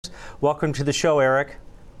Welcome to the show, Eric.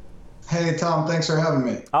 Hey, Tom, thanks for having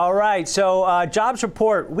me. All right, so jobs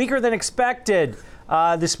report, weaker than expected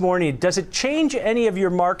this morning. Does it change any of your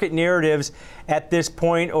market narratives at this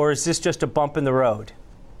point, or is this just a bump in the road?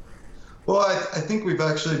 Well, I think we've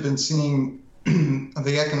actually been seeing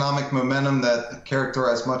the economic momentum that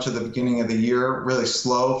characterized much of the beginning of the year really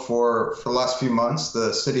slow for the last few months.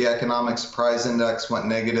 The City Economic Surprise Index went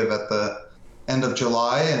negative at the end of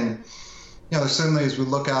July, and certainly as we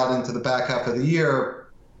look out into the back half of the year,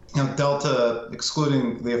 Delta,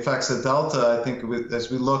 excluding the effects of Delta, I think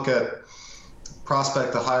as we look at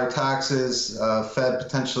prospect of higher taxes, Fed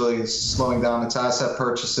potentially slowing down its asset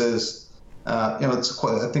purchases, it's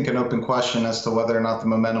I think an open question as to whether or not the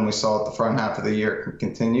momentum we saw at the front half of the year can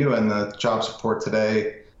continue, and the jobs report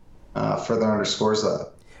today further underscores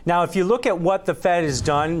that. Now, if you look at what the Fed has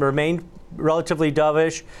done, remained relatively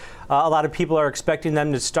dovish. A lot of people are expecting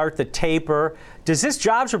them to start the taper. Does this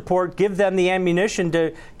jobs report give them the ammunition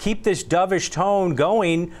to keep this dovish tone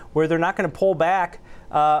going where they're not going to pull back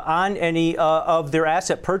on any of their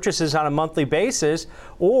asset purchases on a monthly basis?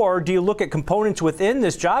 Or do you look at components within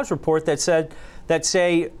this jobs report that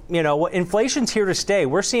say, inflation's here to stay?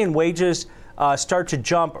 We're seeing wages start to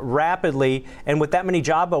jump rapidly, and with that many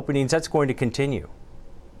job openings, that's going to continue.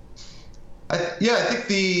 I think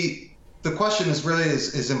the question is really,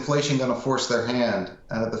 is inflation going to force their hand?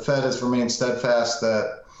 The Fed has remained steadfast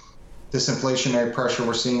that this inflationary pressure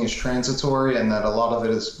we're seeing is transitory, and that a lot of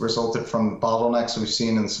it has resulted from bottlenecks we've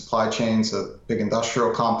seen in the supply chains of big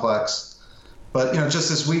industrial complex. But just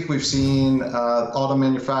this week we've seen auto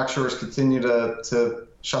manufacturers continue to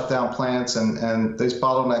shut down plants, and these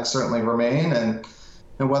bottlenecks certainly remain. And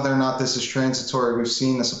whether or not this is transitory, we've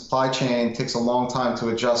seen the supply chain takes a long time to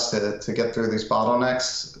adjust to get through these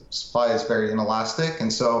bottlenecks. Supply is very inelastic,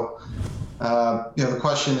 and so the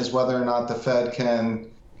question is whether or not the Fed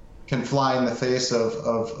can fly in the face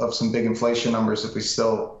of some big inflation numbers if we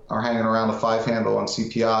still are hanging around a 5 handle on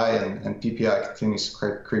CPI and PPI continues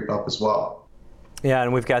to creep up as well. Yeah,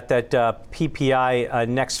 and we've got that PPI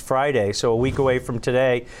next Friday, so a week away from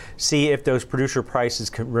today. See if those producer prices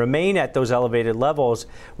can remain at those elevated levels,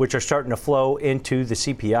 which are starting to flow into the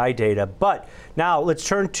CPI data. But now let's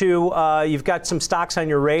turn to, you've got some stocks on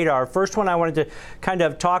your radar. First one I wanted to kind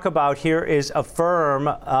of talk about here is Affirm.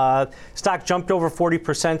 Stock jumped over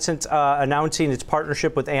 40% since announcing its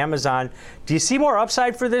partnership with Amazon. Do you see more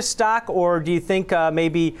upside for this stock, or do you think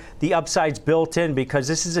maybe the upside's built in because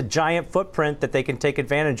this is a giant footprint that they can take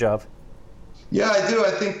advantage of? Yeah, I do.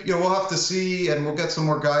 I think we'll have to see, and we'll get some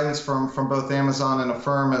more guidance from both Amazon and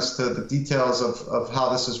Affirm as to the details of how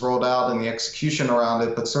this is rolled out and the execution around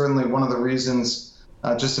it. But certainly one of the reasons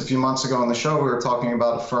just a few months ago on the show we were talking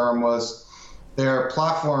about Affirm was their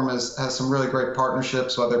platform has some really great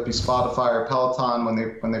partnerships, whether it be Spotify or Peloton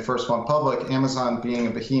when they first went public. Amazon being a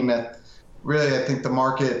behemoth, really I think the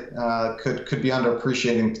market could be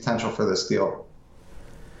underappreciating potential for this deal.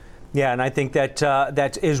 Yeah, and I think that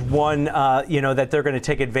that is one that they're going to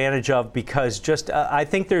take advantage of because I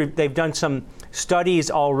think they've done some studies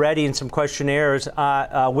already and some questionnaires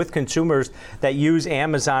with consumers that use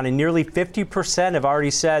Amazon, and nearly 50% have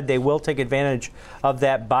already said they will take advantage of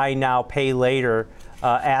that buy now, pay later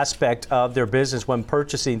aspect of their business when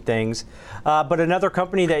purchasing things. But another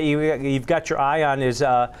company that you've got your eye on is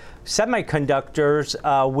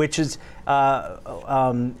semiconductors, which is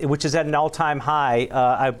at an all-time high.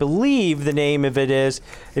 I believe the name of it is,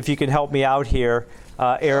 if you can help me out here,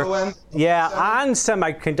 Eric. Yeah, On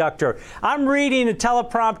Semiconductor. I'm reading a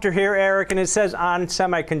teleprompter here, Eric, and it says On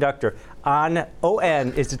Semiconductor. ON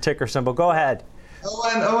is the ticker symbol. Go ahead.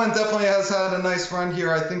 ON definitely has had a nice run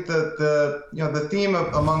here. I think that the theme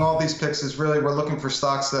among all these picks is really we're looking for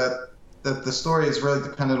stocks that the story is really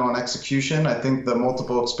dependent on execution. I think the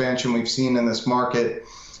multiple expansion we've seen in this market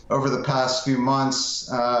over the past few months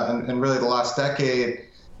and really the last decade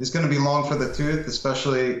is going to be long for the tooth,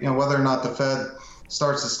 especially whether or not the Fed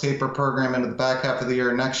starts its taper program into the back half of the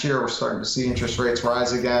year. Next year, we're starting to see interest rates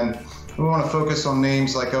rise again. We want to focus on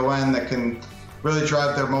names like ON that can really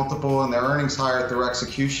drive their multiple and their earnings higher at their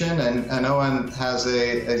execution. And ON has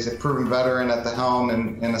a proven veteran at the helm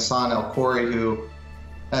in Hassan El-Khoury, who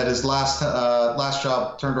at his last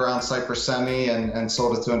job turned around Cypress Semi and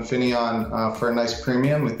sold it to Infineon for a nice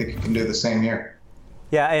premium. We think he can do the same here.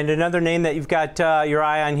 Yeah, and another name that you've got your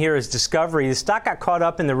eye on here is Discovery. The stock got caught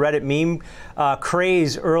up in the Reddit meme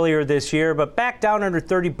craze earlier this year, but back down under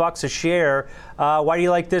 $30 a share. Why do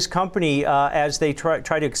you like this company as they try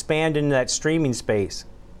to expand into that streaming space?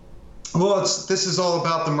 Well, this is all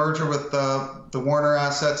about the merger with the Warner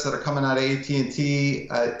assets that are coming out of AT&T.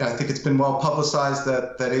 I think it's been well publicized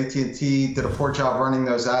that AT&T did a poor job running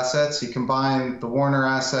those assets. You combine the Warner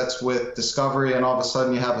assets with Discovery, and all of a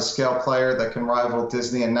sudden you have a scale player that can rival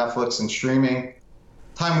Disney and Netflix in streaming.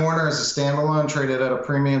 Time Warner is a standalone, traded at a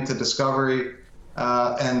premium to Discovery,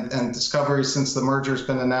 and Discovery, since the merger's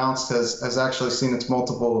been announced, has actually seen its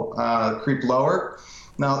multiple creep lower.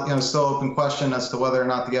 Now, still open question as to whether or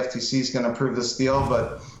not the FTC is going to approve this deal,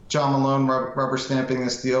 but John Malone rubber stamping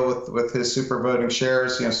this deal with his super voting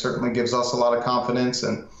shares, certainly gives us a lot of confidence.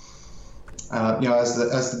 And as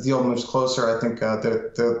the deal moves closer, I think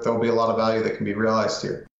there'll be a lot of value that can be realized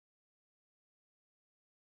here.